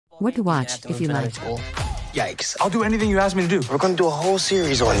What to watch if you like. Yikes. I'll do anything you ask me to do. We're gonna do a whole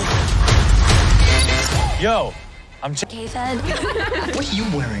series on you. Yo, I'm K-Fed. What are you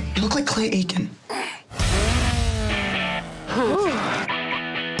wearing? You look like Clay Aiken.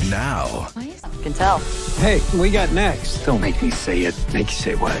 Now. Can tell. Hey, we got next. Don't make me say it. Make you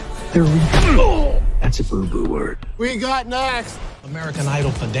say what? That's a boo-boo word. We got next. American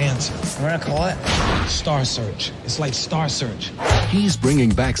Idol for dancers. We're gonna call it Star Search. It's like Star Search. He's bringing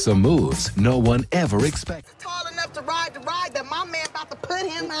back some moves no one ever expected. Tall enough to ride the ride that my man about to put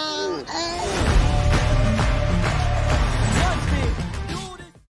him on.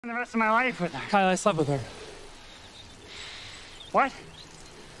 The rest of my life with her. Kyle, I slept with her. What?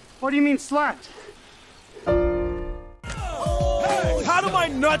 What do you mean slept? How do my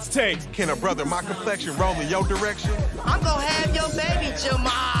nuts taste? Can a brother my complexion roll in your direction? I'm gonna have your baby,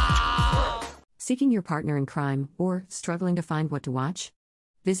 Jamal. Seeking your partner in crime or struggling to find what to watch?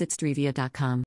 Visit Stryvia.com.